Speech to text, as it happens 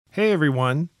Hey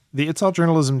everyone, the It's All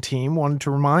Journalism team wanted to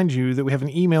remind you that we have an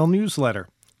email newsletter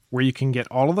where you can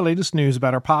get all of the latest news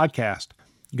about our podcast.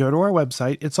 Go to our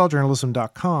website,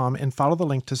 itsalljournalism.com, and follow the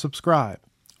link to subscribe.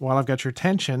 While I've got your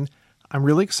attention, I'm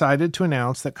really excited to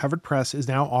announce that Covered Press is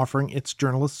now offering its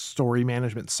journalist story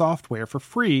management software for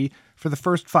free for the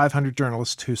first 500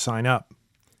 journalists who sign up.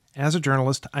 As a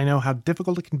journalist, I know how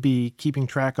difficult it can be keeping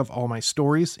track of all my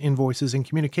stories, invoices, and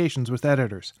communications with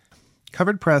editors.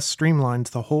 Covered Press streamlines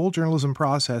the whole journalism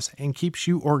process and keeps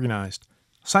you organized.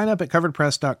 Sign up at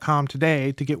coveredpress.com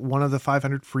today to get one of the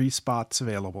 500 free spots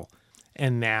available.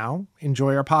 And now,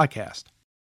 enjoy our podcast.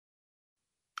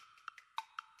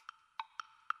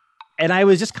 And I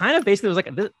was just kind of basically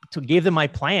gave them my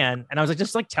plan. And I was like,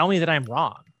 just like, tell me that I'm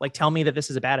wrong. Like, tell me that this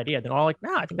is a bad idea. They're all like,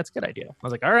 no, I think that's a good idea. I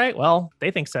was like, all right, well,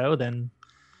 they think so. Then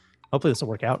hopefully this will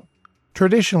work out.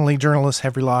 Traditionally, journalists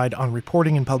have relied on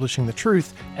reporting and publishing the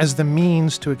truth as the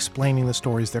means to explaining the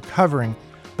stories they're covering.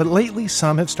 But lately,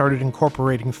 some have started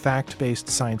incorporating fact-based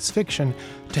science fiction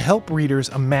to help readers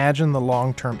imagine the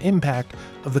long-term impact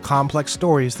of the complex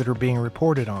stories that are being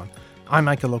reported on. I'm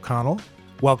Michael O'Connell.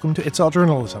 Welcome to It's All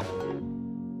Journalism.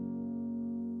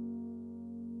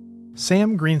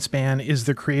 Sam Greenspan is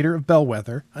the creator of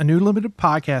Bellwether, a new limited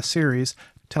podcast series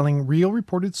telling real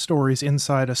reported stories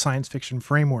inside a science fiction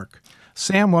framework.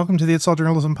 Sam, welcome to the It's All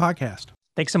Journalism podcast.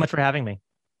 Thanks so much for having me.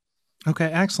 Okay,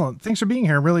 excellent. Thanks for being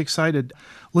here. I'm really excited.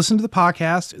 Listen to the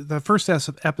podcast, the first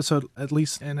episode at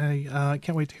least, and I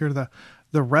can't wait to hear the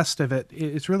rest of it.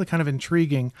 It's really kind of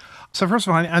intriguing. So first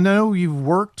of all, I know you've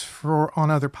worked on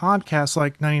other podcasts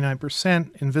like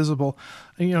 99%, Invisible.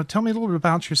 Tell me a little bit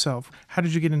about yourself. How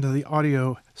did you get into the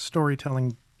audio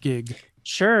storytelling gig?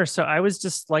 Sure. So I was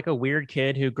just like a weird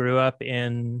kid who grew up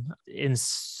in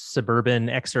suburban,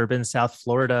 exurban South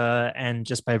Florida. And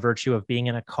just by virtue of being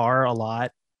in a car a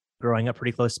lot, growing up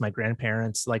pretty close to my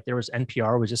grandparents, like there was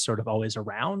NPR was just sort of always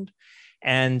around.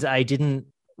 And I didn't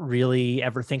really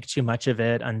ever think too much of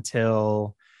it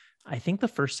until I think the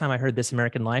first time I heard This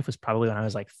American Life was probably when I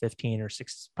was like 15 or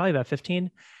 6, probably about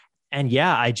 15. And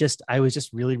yeah, I was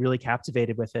just really, really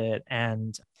captivated with it.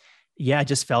 And yeah, I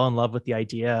just fell in love with the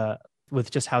idea, with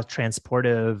just how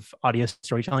transportive audio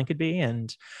storytelling could be.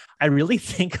 And I really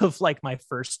think of like my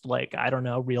first,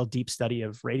 real deep study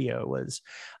of radio was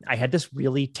I had this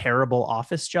really terrible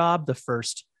office job the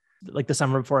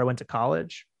summer before I went to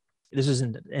college. This was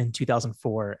in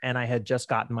 2004. And I had just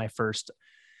gotten my first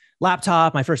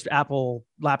Apple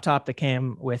laptop that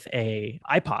came with a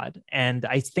iPod. And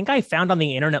I think I found on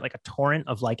the internet like a torrent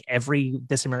of like every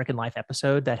This American Life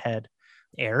episode that had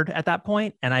aired at that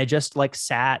point. And I just like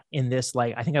sat in this,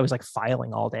 I think I was like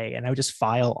filing all day, and I would just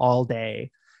file all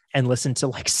day and listen to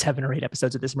like 7 or 8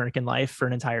 episodes of This American Life for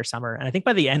an entire summer. And I think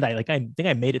by the end, I think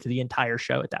I made it to the entire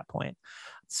show at that point.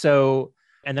 So,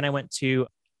 and then I went to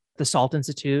the Salt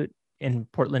Institute in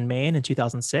Portland, Maine in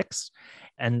 2006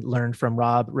 and learned from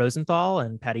Rob Rosenthal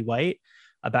and Patty White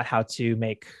about how to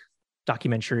make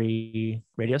documentary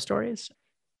radio stories.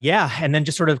 Yeah. And then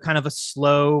just sort of kind of a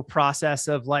slow process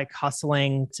of like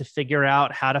hustling to figure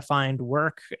out how to find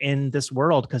work in this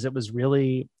world, because it was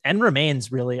really, and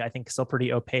remains really, I think, still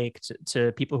pretty opaque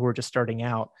to people who are just starting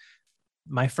out.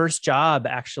 My first job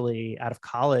actually out of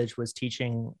college was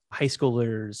teaching high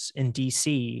schoolers in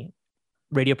DC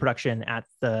radio production at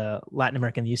the Latin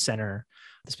American Youth Center,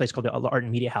 this place called the Art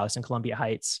and Media House in Columbia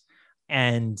Heights.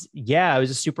 And yeah, it was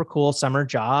a super cool summer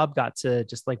job. Got to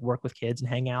just like work with kids and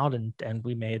hang out. And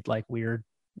we made like weird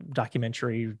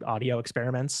documentary audio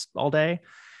experiments all day.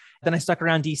 Then I stuck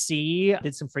around DC,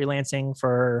 did some freelancing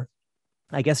for,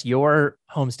 I guess, your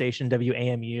home station,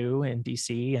 WAMU in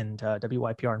DC and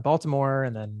WYPR in Baltimore.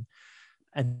 And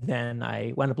then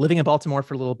I wound up living in Baltimore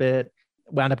for a little bit,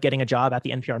 wound up getting a job at the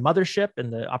NPR mothership in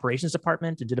the operations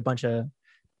department, and did a bunch of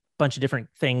different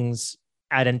things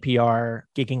at NPR,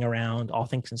 gigging around All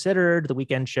Things Considered, the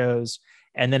weekend shows,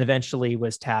 and then eventually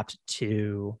was tapped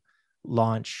to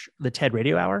launch the TED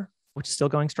Radio Hour, which is still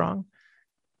going strong.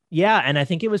 Yeah, and I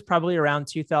think it was probably around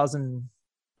 2000.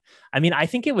 I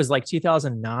think it was like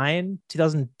 2009,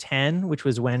 2010, which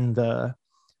was when the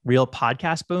real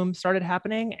podcast boom started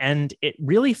happening. And it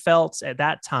really felt at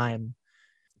that time,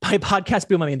 by podcast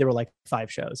boom, there were like 5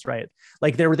 shows, right?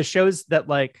 Like there were the shows that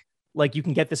like you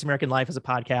can get This American Life as a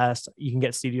podcast. You can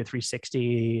get Studio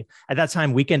 360. At that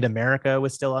time, Weekend America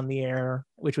was still on the air,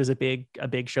 which was a big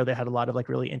show that had a lot of like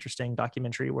really interesting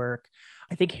documentary work.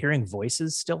 I think Hearing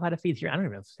Voices still had a feed here. I don't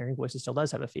even know if Hearing Voices still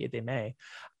does have a feed. They may.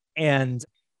 And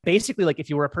basically, like if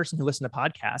you were a person who listened to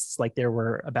podcasts, like there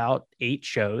were about 8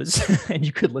 shows and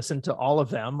you could listen to all of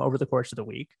them over the course of the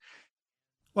week.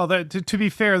 Well, to be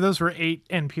fair, those were 8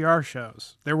 NPR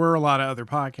shows. There were a lot of other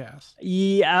podcasts.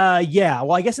 Yeah.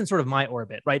 Well, I guess in sort of my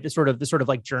orbit, right? The sort of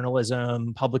like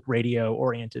journalism, public radio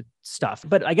oriented stuff.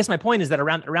 But I guess my point is that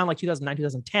around like 2009,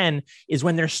 2010 is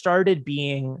when there started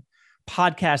being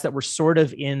podcasts that were sort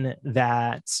of in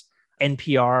that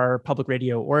NPR public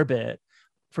radio orbit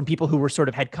from people who were sort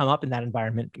of had come up in that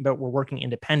environment, but were working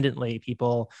independently.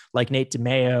 People like Nate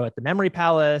DeMeo at the Memory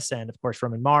Palace, and of course,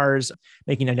 Roman Mars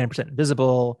making 99%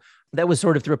 Invisible. That was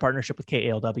sort of through a partnership with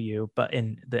KALW, but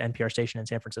in the NPR station in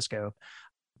San Francisco.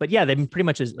 But yeah, they've been pretty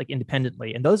much as like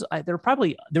independently. And those, there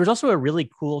was also a really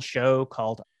cool show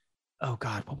called, oh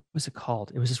God, what was it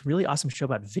called? It was this really awesome show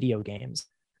about video games.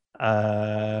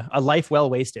 A Life Well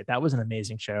Wasted. That was an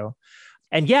amazing show.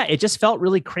 And yeah, it just felt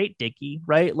really crate diggy,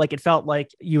 right? Like it felt like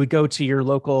you would go to your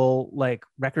local like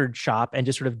record shop and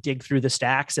just sort of dig through the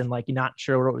stacks and like you're not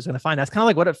sure what it was going to find. That's kind of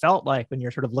like what it felt like when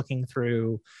you're sort of looking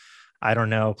through, I don't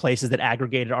know, places that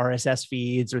aggregated RSS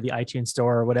feeds or the iTunes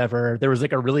store or whatever. There was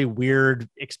like a really weird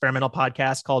experimental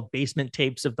podcast called Basement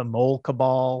Tapes of the Mole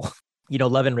Cabal.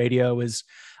 Love and Radio was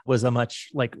a much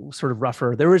like sort of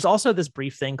rougher. There was also this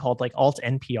brief thing called like alt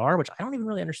NPR, which I don't even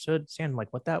really understand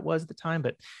like what that was at the time,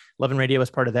 but Love and Radio was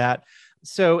part of that.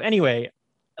 So anyway,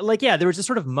 like, yeah, there was this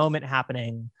sort of moment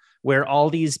happening where all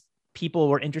these people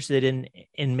were interested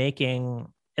in making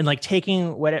and like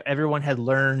taking what everyone had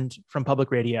learned from public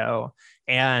radio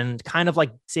and kind of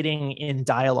like sitting in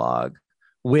dialogue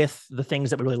with the things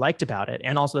that we really liked about it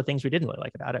and also the things we didn't really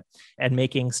like about it and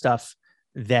making stuff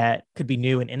that could be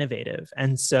new and innovative.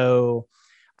 And so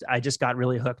I just got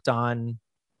really hooked on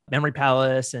Memory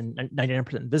Palace and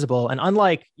 99% Invisible. And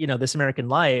unlike, This American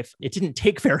Life, it didn't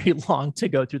take very long to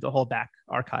go through the whole back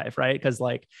archive, right? Because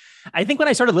like, I think when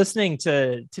I started listening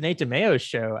to Nate DeMeo's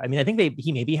show, I mean, I think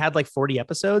he maybe had like 40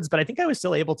 episodes, but I think I was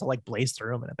still able to like blaze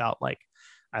through them in about like,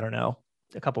 I don't know,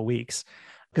 a couple weeks.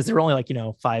 Because they were only like,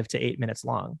 5 to 8 minutes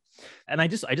long. And I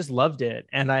just loved it.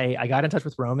 And I got in touch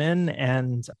with Roman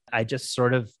and I just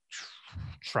sort of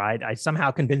tried. I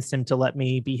somehow convinced him to let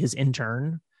me be his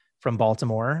intern from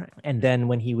Baltimore. And then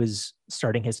when he was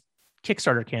starting his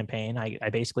Kickstarter campaign, I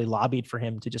basically lobbied for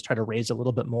him to just try to raise a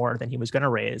little bit more than he was going to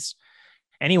raise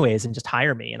anyways, and just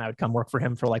hire me. And I would come work for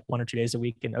him for like 1 or 2 days a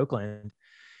week in Oakland.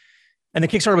 And the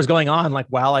Kickstarter was going on like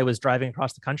while I was driving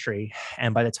across the country.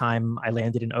 And by the time I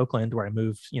landed in Oakland, where I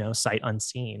moved, sight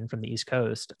unseen from the East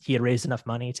Coast, he had raised enough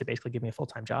money to basically give me a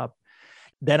full-time job.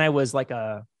 Then I was like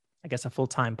a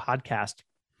full-time podcast.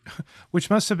 Which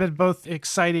must have been both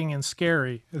exciting and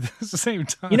scary at the same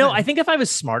time. I think if I was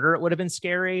smarter, it would have been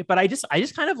scary, but I just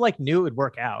kind of like knew it would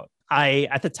work out.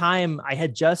 At the time I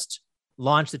had just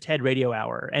launched the TED Radio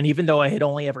Hour. And even though I had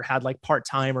only ever had like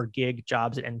part-time or gig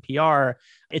jobs at NPR,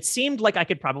 it seemed like I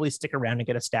could probably stick around and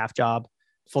get a staff job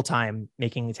full-time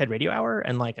making the TED Radio Hour.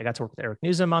 And like, I got to work with Eric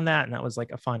Newsom on that. And that was like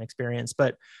a fun experience.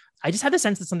 But I just had the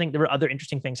sense that there were other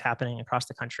interesting things happening across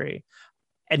the country.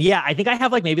 And yeah, I think I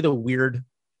have like maybe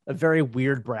a very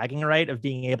weird bragging right of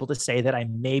being able to say that I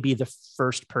may be the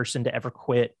first person to ever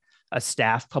quit a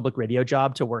staff public radio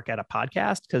job to work at a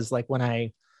podcast. Cause like when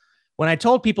I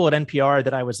told people at NPR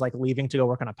that I was like leaving to go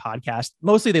work on a podcast,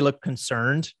 mostly they looked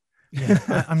concerned.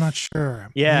 Yeah, I'm not sure.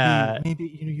 Yeah, maybe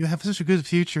you have such a good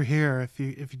future here if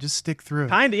you just stick through it.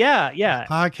 Kind of, yeah.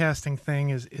 The podcasting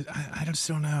thing is I just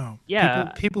don't know.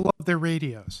 Yeah, people love their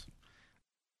radios.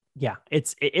 Yeah,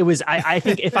 it was. I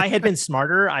think if I had been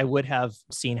smarter, I would have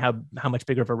seen how much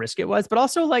bigger of a risk it was. But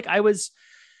also, like I was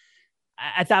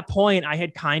at that point, I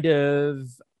had kind of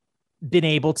been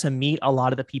able to meet a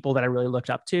lot of the people that I really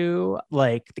looked up to,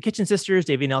 like the Kitchen Sisters,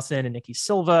 Davey Nelson and Nikki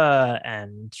Silva,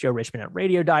 and Joe Richmond at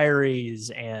Radio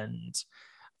Diaries, and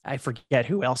I forget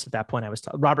who else at that point.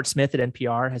 Robert Smith at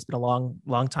NPR has been a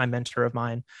long time mentor of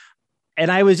mine,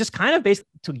 and I was just kind of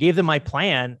basically gave them my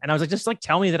plan, and I was like, just like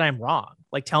tell me that I'm wrong,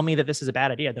 like tell me that this is a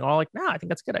bad idea. They're all like, no, I think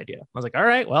that's a good idea. I was like, all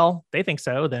right, well, they think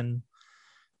so, then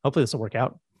hopefully this will work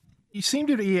out. You seem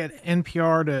to be at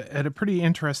NPR at a pretty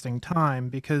interesting time,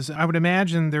 because I would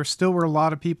imagine there still were a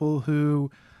lot of people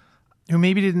who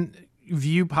maybe didn't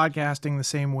view podcasting the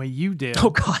same way you did. Oh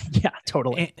God, yeah,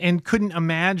 totally. And couldn't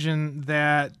imagine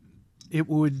that it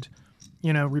would,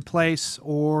 replace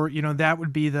or, that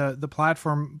would be the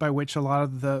platform by which a lot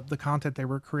of the content they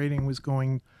were creating was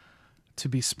going to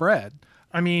be spread.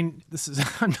 I mean,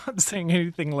 I'm not saying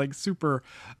anything like super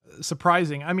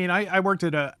surprising. I mean, I worked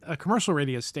at a commercial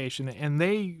radio station, and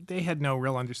they had no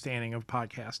real understanding of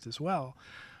podcast as well.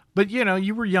 But,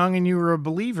 you were young and you were a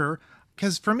believer,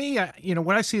 because for me,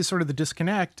 what I see as sort of the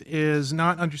disconnect is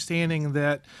not understanding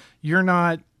that you're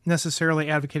not necessarily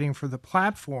advocating for the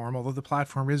platform, although the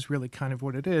platform is really kind of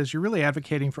what it is. You're really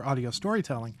advocating for audio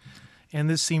storytelling. And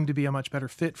this seemed to be a much better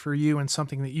fit for you and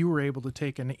something that you were able to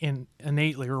take in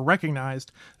innately, or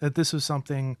recognized that this was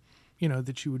something,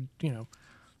 that you would,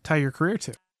 tie your career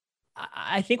to.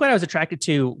 I think what I was attracted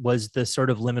to was the sort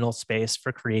of liminal space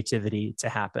for creativity to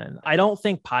happen. I don't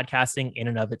think podcasting in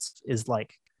and of it is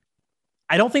like,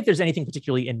 I don't think there's anything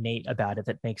particularly innate about it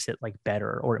that makes it like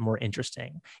better or more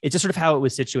interesting. It's just sort of how it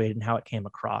was situated and how it came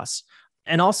across.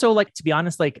 And also, like, to be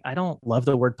honest, like, I don't love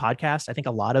the word podcast. I think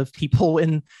a lot of people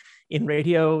in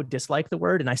radio dislike the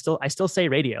word, and I still say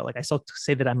radio. Like, I still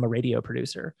say that I'm a radio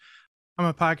producer. I'm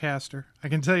a podcaster. I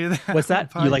can tell you that. What's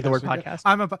that? You like the word podcast?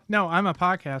 I'm a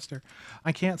podcaster.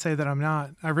 I can't say that I'm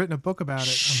not. I've written a book about it.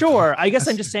 Sure. I guess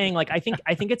I'm just saying, like, I think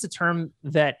it's a term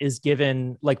that is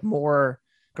given like more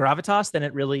gravitas than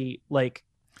it really like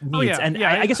needs.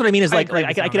 I guess what I mean is I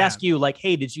could ask you, like,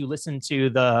 hey, did you listen to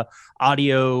the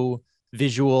audio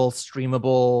visual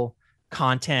streamable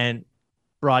content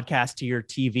broadcast to your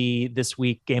TV this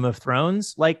week, Game of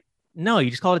Thrones? Like, no, you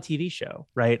just call it a TV show,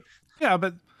 right? Yeah,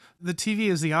 but the TV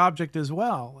is the object as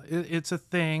well. It's a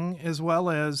thing as well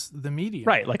as the medium.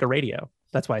 Right, like a radio.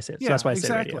 That's why I say it. So that's why I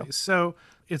say radio. So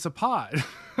it's a pod.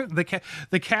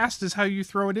 The cast is how you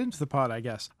throw it into the pod, I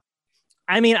guess.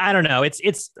 I mean, I don't know.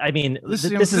 This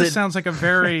sounds like a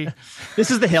very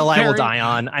this is the hill I will die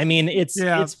on. I mean,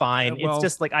 it's fine. Well, it's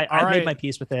just like I made my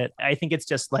peace with it. I think it's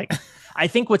just like I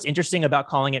think what's interesting about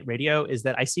calling it radio is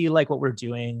that I see like what we're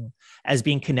doing as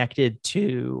being connected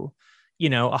to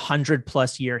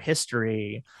 100+ year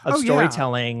history of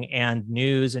storytelling and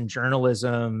news and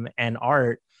journalism and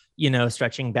art,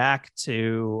 stretching back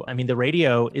to, I mean, the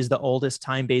radio is the oldest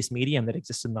time-based medium that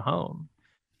exists in the home.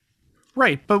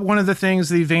 Right. But one of the things,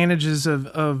 the advantages of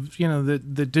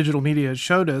the digital media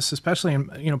showed us, especially in,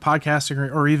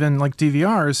 podcasting or even like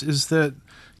DVRs, is that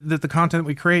the content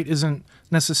we create isn't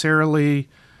necessarily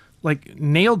like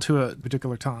nailed to a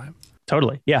particular time.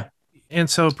 Totally. Yeah. And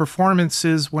so performance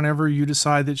is whenever you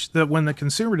decide that when the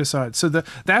consumer decides. So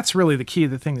that's really the key,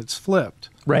 the thing that's flipped.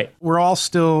 Right. We're all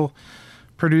still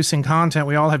producing content.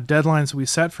 We all have deadlines that we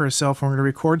set for ourselves. When we're going to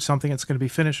record something, it's going to be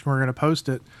finished and we're going to post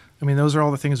it. I mean, those are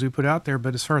all the things we put out there.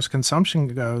 But as far as consumption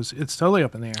goes, it's totally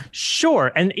up in the air.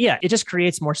 Sure. And yeah, it just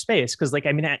creates more space. Because like,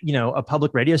 I mean, a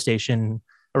public radio station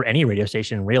or any radio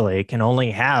station really can only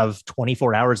have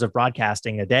 24 hours of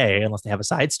broadcasting a day unless they have a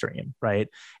side stream, right?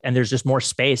 And there's just more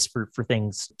space for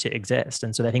things to exist.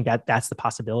 And so I think that's the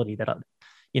possibility that,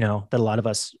 that a lot of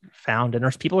us found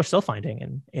and people are still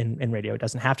finding in radio. It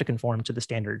doesn't have to conform to the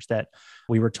standards that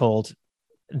we were told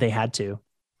they had to.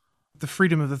 The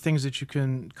freedom of the things that you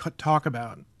can talk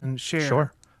about and share.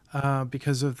 Sure.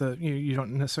 Because of you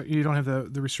don't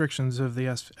have the restrictions of the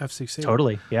FCC.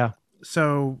 Totally. Yeah.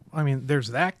 So, I mean, there's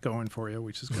that going for you,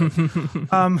 which is good.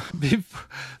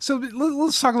 So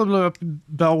let's talk a little bit about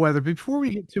Bellwether. Before we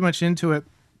get too much into it,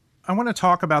 I want to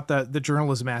talk about the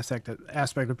journalism aspect of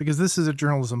it, because this is a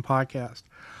journalism podcast.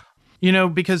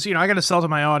 Because, I got to sell to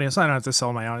my audience. I don't have to sell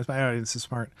to my audience. My audience is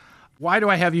smart. Why do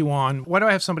I have you on? Why do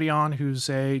I have somebody on who's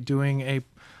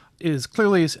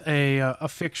clearly a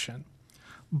fiction?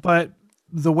 But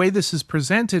the way this is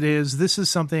presented this is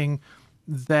something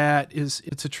that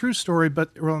it's a true story,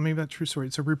 maybe not true story.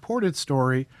 It's a reported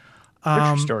story.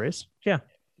 They're true stories. Yeah.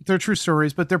 They're true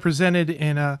stories, but they're presented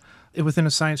within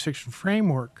a science fiction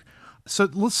framework. So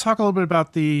let's talk a little bit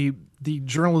about the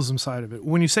journalism side of it.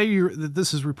 When you say that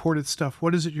this is reported stuff,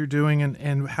 what is it you're doing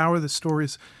and how are the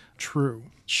stories true?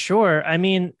 Sure. I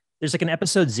mean, there's like an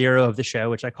episode 0 of the show,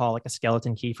 which I call like a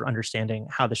skeleton key for understanding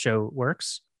how the show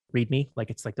works. README, like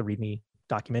it's like the README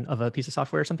document of a piece of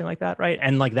software or something like that, right?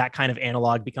 And like that kind of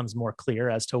analog becomes more clear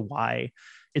as to why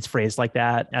it's phrased like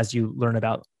that as you learn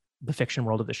about the fiction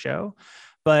world of the show.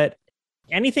 But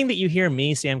anything that you hear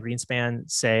me, Sam Greenspan,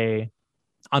 say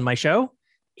on my show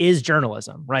is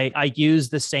journalism, right? I use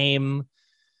the same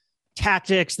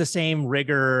tactics, the same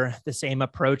rigor, the same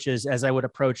approaches as I would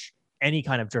approach any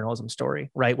kind of journalism story,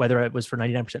 right? Whether it was for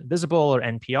 99% Invisible or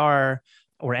NPR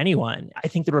or anyone. I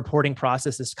think the reporting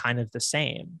process is kind of the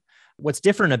same. What's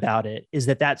different about it is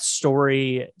that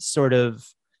story sort of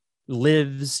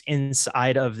lives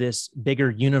inside of this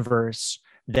bigger universe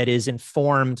that is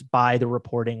informed by the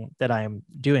reporting that I'm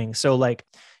doing. So like,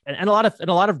 and a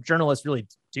lot of journalists really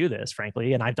do this,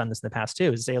 frankly, and I've done this in the past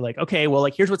too, is say like, okay, well,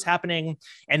 like here's what's happening,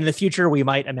 and in the future we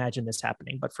might imagine this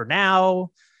happening, but for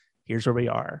now, here's where we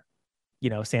are.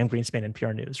 Sam Greenspan and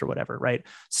PR News or whatever, right?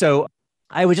 So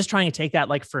I was just trying to take that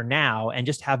like for now and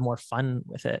just have more fun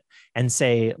with it and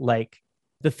say like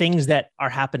the things that are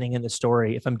happening in the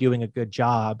story, if I'm doing a good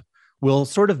job, will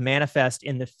sort of manifest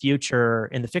in the future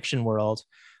in the fiction world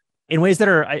in ways that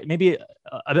are maybe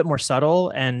a bit more subtle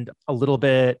and a little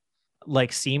bit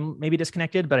like seem maybe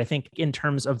disconnected, but I think in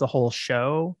terms of the whole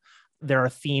show, there are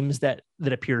themes that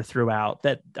appear throughout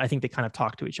that I think they kind of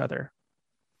talk to each other.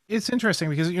 It's interesting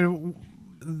because,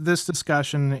 this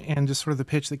discussion and just sort of the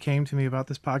pitch that came to me about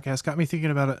this podcast got me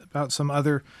thinking about some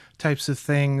other types of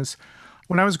things.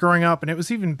 When I was growing up, and it was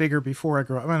even bigger before I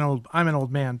grew up. I'm an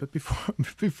old man, but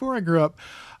before I grew up,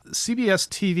 CBS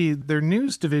TV, their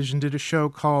news division did a show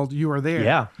called You Are There,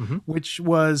 Yeah. Mm-hmm. which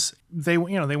was they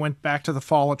went back to the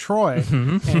fall of Troy,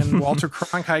 and Walter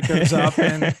Cronkite goes up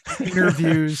and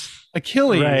interviews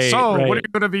Achilles. Right, What are right.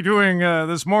 you going to be doing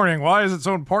this morning? Why is it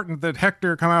so important that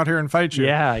Hector come out here and fight you?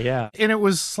 Yeah, yeah. And it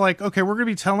was like, okay, we're going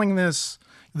to be telling this.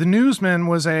 The newsman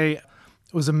was a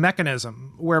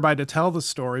mechanism whereby to tell the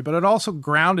story, but it also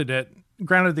grounded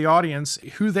the audience,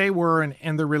 who they were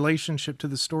and their relationship to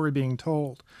the story being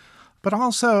told. But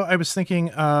also I was thinking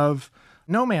of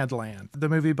Nomadland, the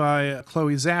movie by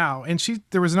Chloe Zhao. And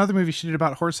there was another movie she did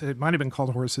about horses. It might've been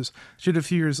called Horses. She did a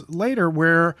few years later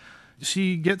where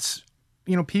she gets,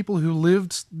 people who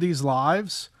lived these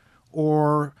lives,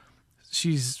 or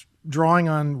she's drawing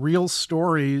on real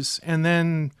stories and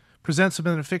then presents them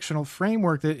in a fictional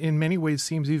framework that in many ways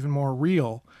seems even more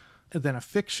real than a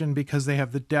fiction, because they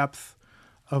have the depth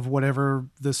of whatever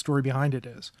the story behind it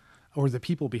is, or the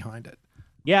people behind it.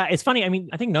 Yeah, it's funny. I mean,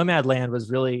 I think Nomadland was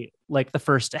really like the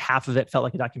first half of it felt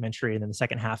like a documentary, and then the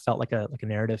second half felt like a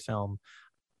narrative film.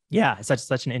 Yeah, it's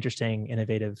such an interesting,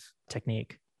 innovative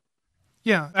technique.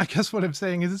 Yeah, I guess what I'm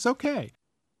saying is it's okay.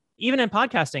 Even in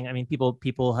podcasting, I mean,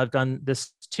 people have done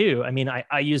this too. I mean,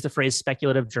 I use the phrase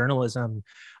speculative journalism.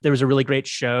 There was a really great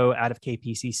show out of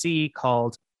KPCC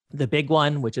called The Big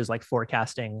One, which is like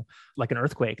forecasting like an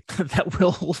earthquake that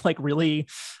will like really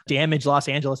damage Los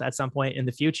Angeles at some point in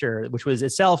the future, which was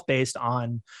itself based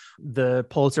on the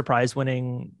Pulitzer Prize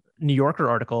winning New Yorker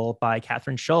article by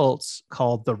Catherine Schultz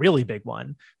called The Really Big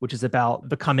One, which is about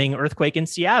the coming earthquake in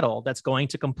Seattle that's going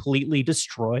to completely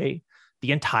destroy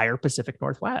the entire Pacific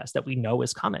Northwest that we know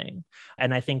is coming.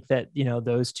 And I think that,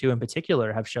 those two in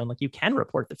particular have shown like you can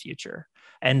report the future.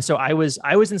 And so I was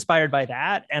inspired by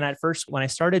that. And at first, when I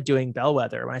started doing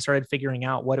Bellwether, when I started figuring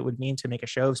out what it would mean to make a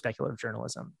show of speculative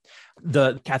journalism,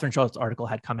 the Catherine Schultz article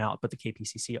had come out, but the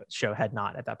KPCC show had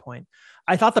not at that point.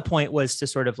 I thought the point was to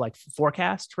sort of like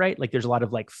forecast, right? Like there's a lot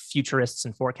of like futurists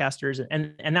and forecasters.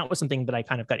 And that was something that I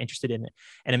kind of got interested in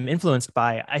and am influenced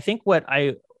by. I think what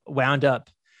I wound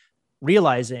up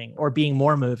realizing or being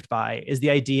more moved by is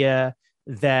the idea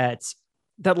that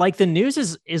like the news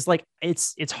is like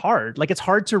it's hard, like it's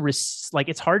hard to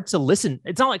it's hard to listen.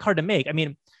 It's not like hard to make. I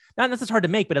mean, not necessarily hard to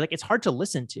make, but like it's hard to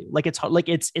listen to. Like it's hard, like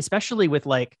it's especially with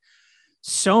like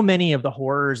so many of the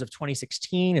horrors of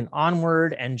 2016 and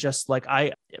onward, and just like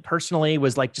I personally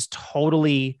was like just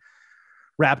totally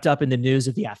wrapped up in the news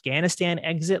of the Afghanistan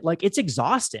exit. Like it's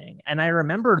exhausting. And I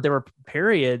remember there were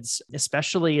periods,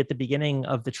 especially at the beginning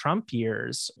of the Trump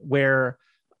years, where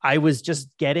I was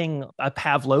just getting a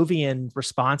Pavlovian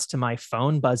response to my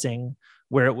phone buzzing,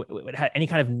 where it had any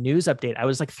kind of news update. I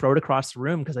was like thrown across the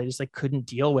room because I just like couldn't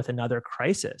deal with another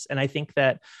crisis. And I think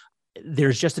that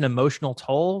there's just an emotional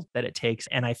toll that it takes.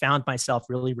 And I found myself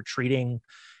really retreating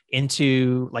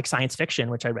into like science fiction,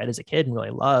 which I read as a kid and really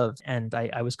loved. And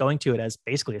I was going to it as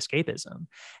basically escapism.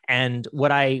 And what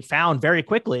I found very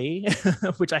quickly,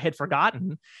 which I had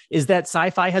forgotten, is that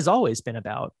sci-fi has always been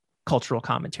about cultural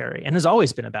commentary and has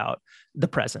always been about the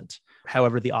present,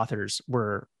 however the authors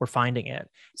were finding it.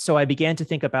 So I began to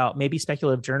think about maybe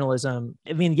speculative journalism.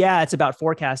 I mean, yeah, it's about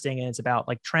forecasting and it's about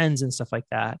like trends and stuff like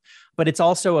that, but it's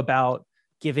also about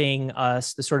giving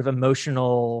us the sort of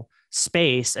emotional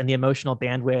space and the emotional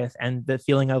bandwidth and the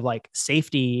feeling of like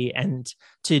safety, and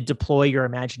to deploy your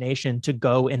imagination to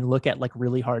go and look at like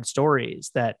really hard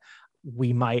stories that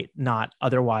we might not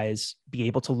otherwise be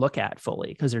able to look at fully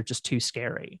because they're just too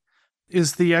scary.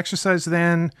 Is the exercise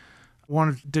then one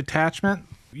of detachment?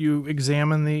 You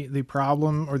examine the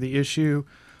problem or the issue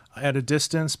at a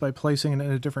distance by placing it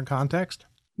in a different context?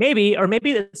 Maybe, or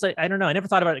maybe it's like, I don't know. I never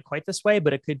thought about it quite this way,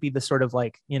 but it could be the sort of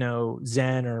like,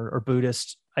 Zen or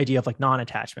Buddhist idea of like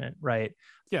non-attachment, right?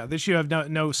 Yeah, this you have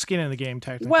no skin in the game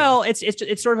technically. Well, it's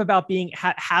sort of about being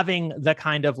having the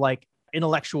kind of like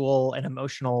intellectual and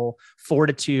emotional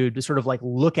fortitude to sort of like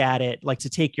look at it, like to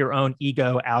take your own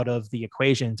ego out of the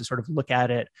equation, to sort of look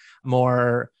at it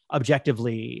more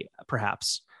objectively,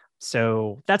 perhaps.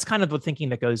 So that's kind of the thinking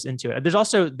that goes into it. There's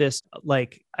also this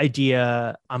like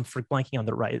idea, I'm blanking on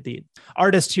the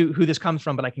artist who this comes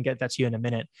from, but I can get that to you in a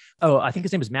minute. Oh, I think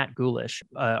his name is Matt Gulish,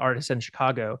 artist in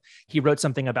Chicago. He wrote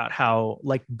something about how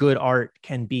like good art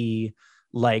can be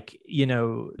like,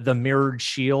 the mirrored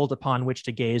shield upon which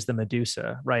to gaze the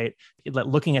Medusa, right?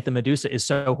 Looking at the Medusa is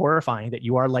so horrifying that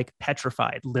you are like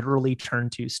petrified, literally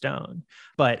turned to stone.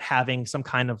 But having some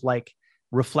kind of like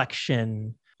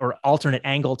reflection or alternate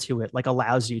angle to it, like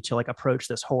allows you to like approach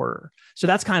this horror. So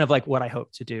that's kind of like what I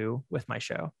hope to do with my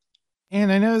show.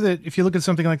 And I know that if you look at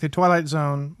something like The Twilight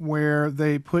Zone, where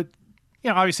they put,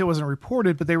 obviously it wasn't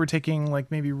reported, but they were taking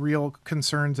like maybe real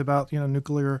concerns about,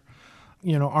 nuclear,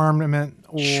 armament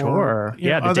or Sure.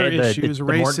 Yeah. other issues,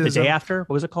 racism. The day after,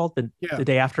 what was it called? The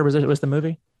day after was the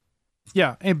movie.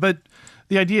 Yeah. But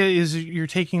the idea is you're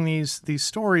taking these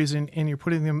stories and you're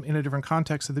putting them in a different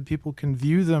context so that people can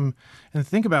view them and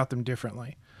think about them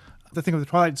differently. The thing with The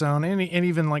Twilight Zone and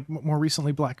even like more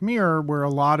recently Black Mirror, where a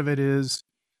lot of it is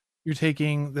you're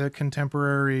taking the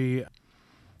contemporary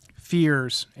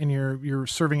fears and you're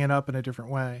serving it up in a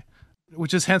different way,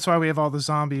 which is hence why we have all the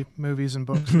zombie movies and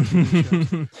books and TV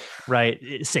shows.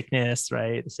 Right. Sickness,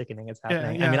 right? The sickening is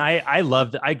happening. Yeah. I mean,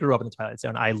 I grew up in the Twilight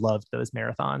Zone. I loved those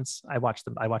marathons. I watched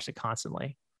it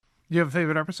constantly. Do you have a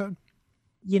favorite episode?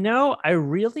 There's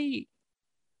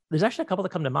actually a couple that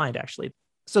come to mind, actually.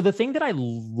 So the thing that I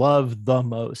love the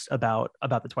most about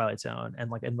the Twilight Zone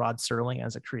and Rod Serling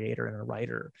as a creator and a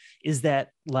writer is that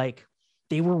like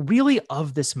they were really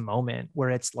of this moment where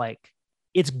it's like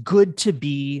it's good to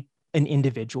be an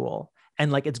individual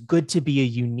and like it's good to be a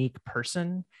unique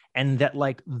person, and that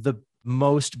like the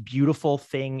most beautiful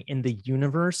thing in the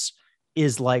universe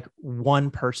is like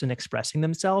one person expressing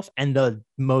themselves, and the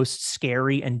most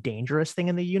scary and dangerous thing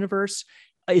in the universe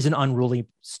is an unruly,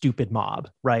 stupid mob,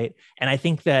 right? And I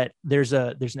think that there's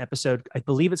an episode, I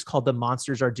believe it's called "The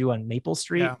Monsters Are Due on Maple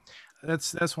Street." Yeah,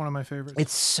 that's one of my favorites.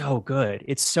 It's so good.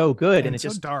 It's so good, and it's so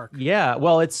just dark. Yeah,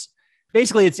 well, it's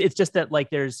basically it's just that like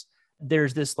there's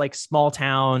this like small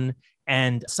town,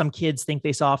 and some kids think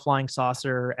they saw a flying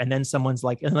saucer, and then someone's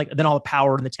like, and like then all the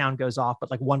power in the town goes off,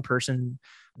 but like one person,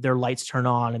 their lights turn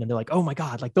on, and then they're like, oh my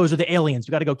God, like those are the aliens,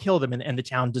 we got to go kill them. And the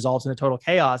town dissolves into total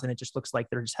chaos, and it just looks like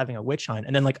they're just having a witch hunt.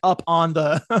 And then like up on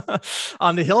the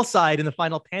on the hillside in the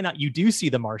final pan out, you do see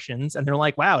the Martians, and they're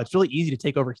like, wow, it's really easy to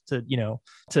take over,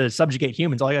 to subjugate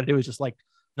humans. All you got to do is just like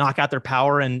knock out their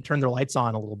power and turn their lights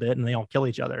on a little bit, and they all kill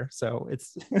each other. So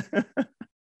it's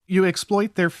you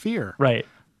exploit their fear, right?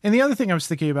 And the other thing I was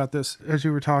thinking about this as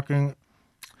you were talking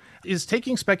is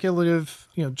taking speculative,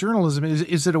 journalism.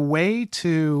 Is it a way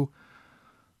to,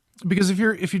 because if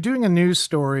you're doing a news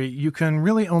story, you can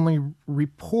really only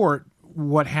report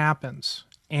what happens,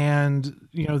 and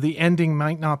the ending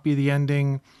might not be the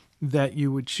ending that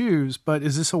you would choose. But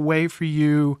is this a way for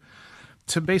you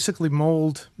to basically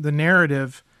mold the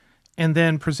narrative and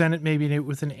then present it maybe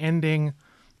with an ending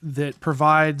that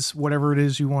provides whatever it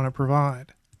is you want to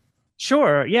provide?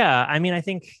 Sure. Yeah. I mean, I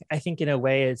think in a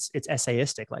way it's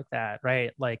essayistic like that,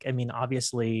 right? Like, I mean,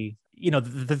 obviously,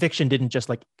 the fiction didn't just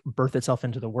like birth itself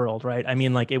into the world, right? I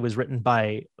mean, like it was written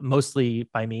mostly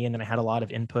by me. And then I had a lot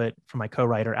of input from my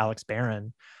co-writer, Alex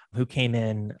Barron, who came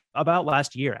in about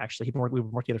last year. Actually, we've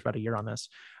been working together for about a year on this.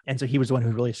 And so he was the one who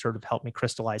really sort of helped me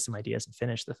crystallize some ideas and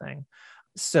finish the thing.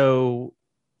 So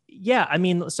yeah, I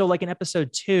mean, so like in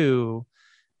episode 2,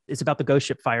 it's about the ghost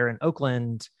ship fire in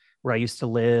Oakland, where I used to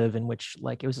live, in which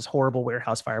like it was this horrible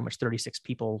warehouse fire in which 36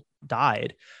 people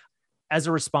died. As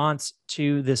a response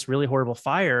to this really horrible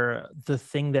fire, the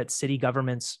thing that city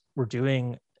governments were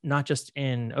doing, not just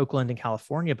in Oakland and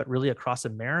California, but really across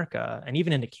America and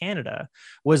even into Canada,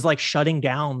 was like shutting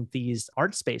down these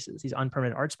art spaces, these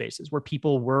unpermitted art spaces where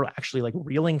people were actually like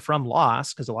reeling from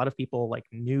loss, because a lot of people like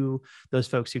knew those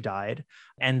folks who died.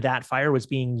 And that fire was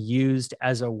being used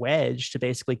as a wedge to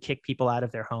basically kick people out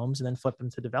of their homes and then flip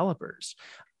them to developers.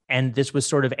 And this was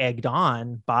sort of egged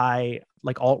on by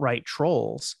like alt-right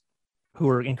trolls who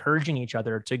were encouraging each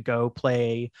other to go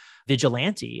play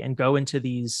vigilante and go into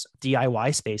these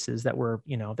DIY spaces that were,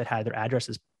 that had their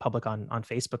addresses public on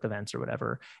Facebook events or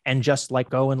whatever, and just like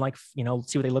go and like, see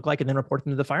what they look like and then report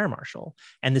them to the fire marshal.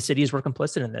 And the cities were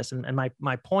complicit in this. And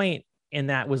my point in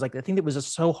that was like the thing that was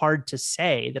just so hard to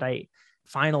say that I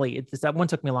finally, that one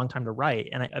took me a long time to write.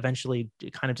 And I eventually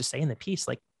kind of just say in the piece,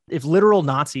 like if literal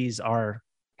Nazis are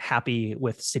happy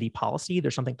with city policy,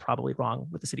 there's something probably wrong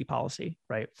with the city policy,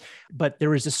 right? But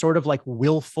there was this sort of like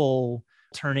willful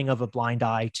turning of a blind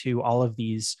eye to all of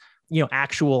these,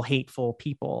 actual hateful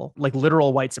people, like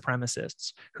literal white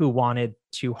supremacists who wanted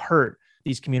to hurt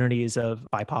these communities of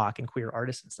BIPOC and queer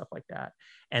artists and stuff like that.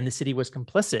 And the city was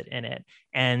complicit in it.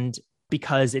 And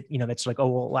because it, that's like, oh,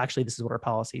 well, actually, this is what our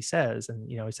policy says.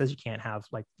 And, it says you can't have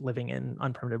like living in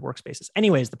unpermitted workspaces.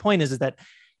 Anyways, the point is that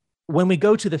when we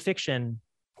go to the fiction,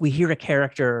 we hear a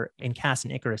character in Cass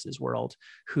and Icarus's world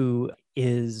who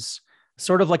is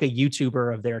sort of like a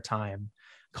YouTuber of their time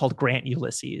called Grant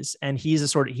Ulysses. And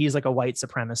he's like a white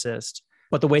supremacist.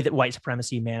 But the way that white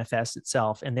supremacy manifests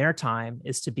itself in their time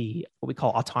is to be what we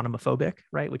call autonomophobic,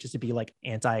 right? Which is to be like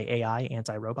anti-AI,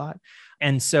 anti-robot.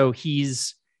 And so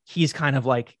he's kind of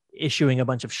like issuing a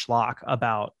bunch of schlock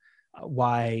about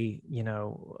why,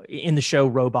 in the show,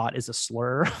 robot is a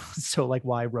slur. So like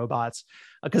why robots,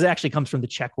 because it actually comes from the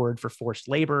Czech word for forced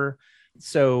labor.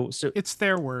 So it's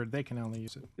their word. They can only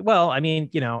use it. Well, I mean,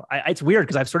 it's weird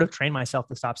because I've sort of trained myself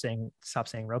to stop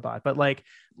saying robot, but like,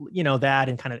 that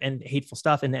and hateful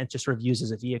stuff. And then it just sort of used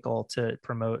as a vehicle to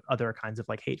promote other kinds of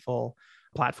like hateful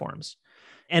platforms.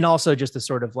 And also just the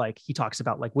sort of like, he talks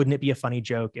about like, wouldn't it be a funny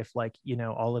joke if like,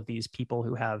 all of these people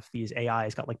who have these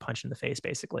AIs got like punched in the face,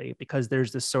 basically, because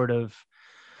there's this sort of,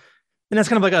 and that's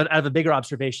kind of like out of a bigger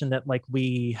observation that like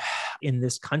we in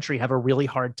this country have a really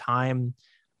hard time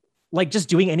like just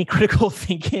doing any critical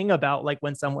thinking about like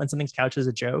when something's couched as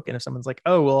a joke. And if someone's like,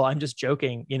 oh, well, I'm just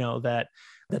joking, that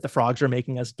the frogs are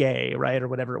making us gay, right? Or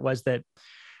whatever it was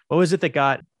what was it that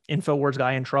got InfoWars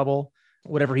guy in trouble?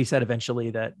 Whatever he said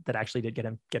eventually that actually did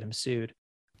get him sued.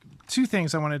 Two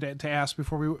things I wanted to ask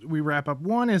before we wrap up.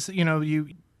 One is, you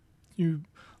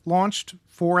launched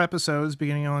 4 episodes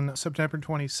beginning on September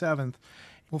 27th.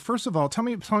 Well, first of all, tell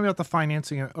me about the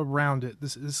financing around it.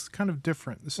 This is kind of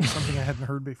different. This is something I hadn't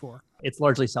heard before. It's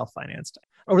largely self-financed.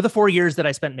 Over the 4 years that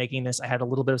I spent making this, I had a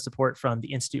little bit of support from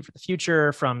the Institute for the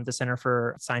Future, from the Center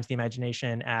for Science and the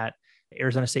Imagination at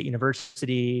Arizona State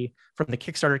University, from the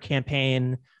Kickstarter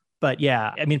campaign. But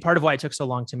yeah, I mean, part of why it took so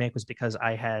long to make was because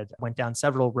I had went down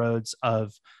several roads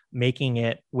of making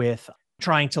it with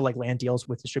trying to like land deals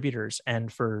with distributors. And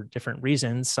for different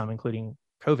reasons, some including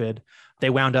COVID, they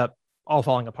wound up all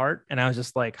falling apart. And I was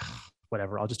just like,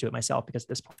 whatever, I'll just do it myself because at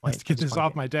this point, let's get this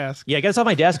off my desk. Yeah, get this off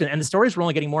my desk. And the stories were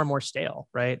only getting more and more stale,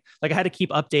 right? Like I had to keep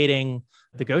updating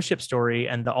the Ghost Ship story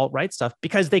and the alt-right stuff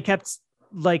because they kept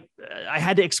like, I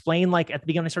had to explain, like at the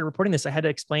beginning when I started reporting this, I had to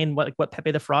explain what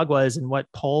Pepe the Frog was and what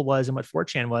Poll was and what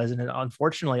 4chan was. And it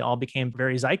unfortunately all became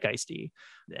very zeitgeisty.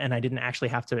 And I didn't actually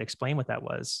have to explain what that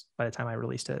was by the time I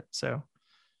released it. So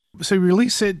you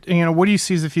release it, what do you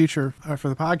see as the future for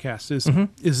the podcast?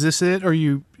 Is this it, or are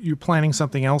you planning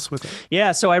something else with it?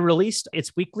 Yeah, so I released,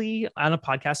 it's weekly on a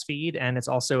podcast feed, and it's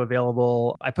also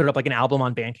available. I put it up like an album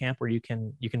on Bandcamp where you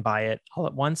can buy it all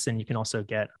at once, and you can also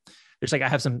get, there's like, I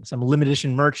have some limited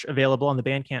edition merch available on the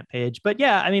Bandcamp page. But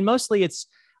yeah, I mean, mostly it's,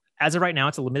 as of right now,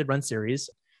 it's a limited run series.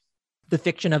 The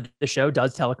fiction of the show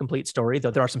does tell a complete story,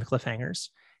 though there are some cliffhangers.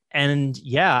 And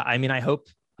yeah, I mean,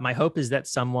 my hope is that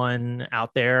someone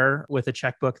out there with a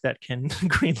checkbook that can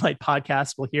greenlight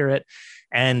podcasts will hear it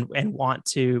and want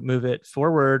to move it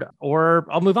forward, or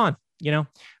I'll move on.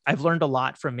 I've learned a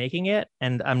lot from making it,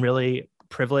 and I'm really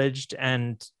privileged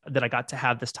and that I got to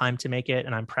have this time to make it.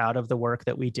 And I'm proud of the work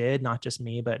that we did, not just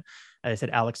me, but as I said,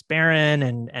 Alex Barron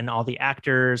and all the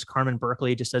actors. Carmen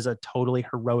Berkeley just does a totally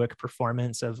heroic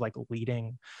performance of like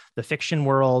leading the fiction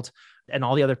world, and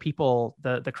all the other people,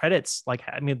 the credits, like,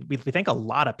 I mean, we thank a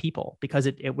lot of people because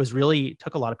it was really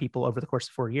took a lot of people over the course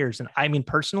of 4 years. And I mean,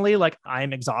 personally, like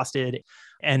I'm exhausted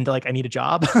and like I need a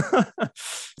job.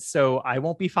 So I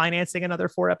won't be financing another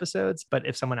 4 episodes, but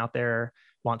if someone out there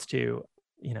wants to,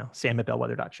 Sam at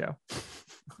Bellwether.show.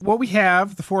 What we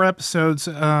have, the 4 episodes,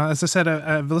 as I said,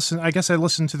 I've listened, I guess I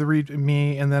listened to the Read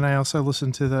Me, and then I also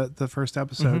listened to the first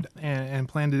episode and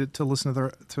planned to listen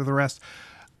to the rest.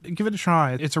 Give it a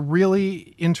try. It's a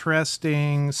really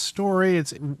interesting story.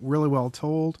 It's really well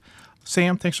told.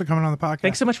 Sam, thanks for coming on the podcast.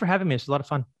 Thanks so much for having me. It's a lot of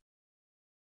fun.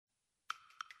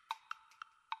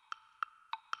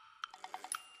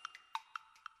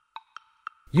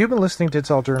 You've been listening to It's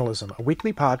All Journalism, a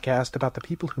weekly podcast about the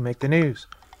people who make the news.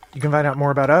 You can find out more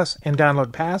about us and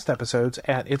download past episodes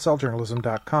at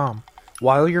itsalljournalism.com.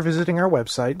 While you're visiting our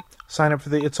website, sign up for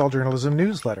the It's All Journalism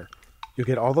newsletter. You'll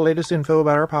get all the latest info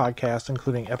about our podcast,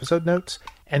 including episode notes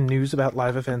and news about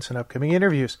live events and upcoming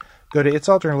interviews. Go to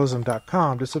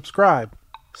itsalljournalism.com to subscribe.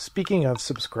 Speaking of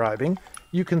subscribing,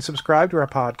 you can subscribe to our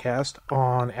podcast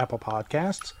on Apple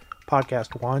Podcasts,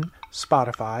 Podcast One,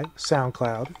 Spotify,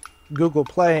 SoundCloud, Google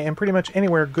Play, and pretty much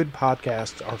anywhere good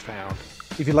podcasts are found.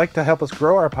 If you'd like to help us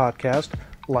grow our podcast,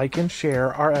 like and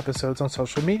share our episodes on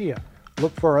social media.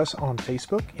 Look for us on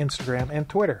Facebook, Instagram, and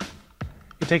Twitter.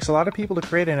 It takes a lot of people to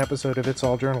create an episode of It's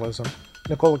All Journalism.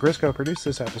 Nicola Grisco produced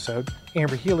this episode.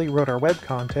 Amber Healy wrote our web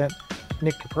content.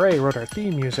 Nick Dupre wrote our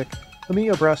theme music.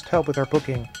 Emilio Brust helped with our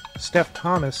booking. Steph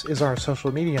Thomas is our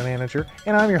social media manager.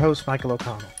 And I'm your host, Michael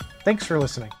O'Connell. Thanks for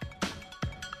listening.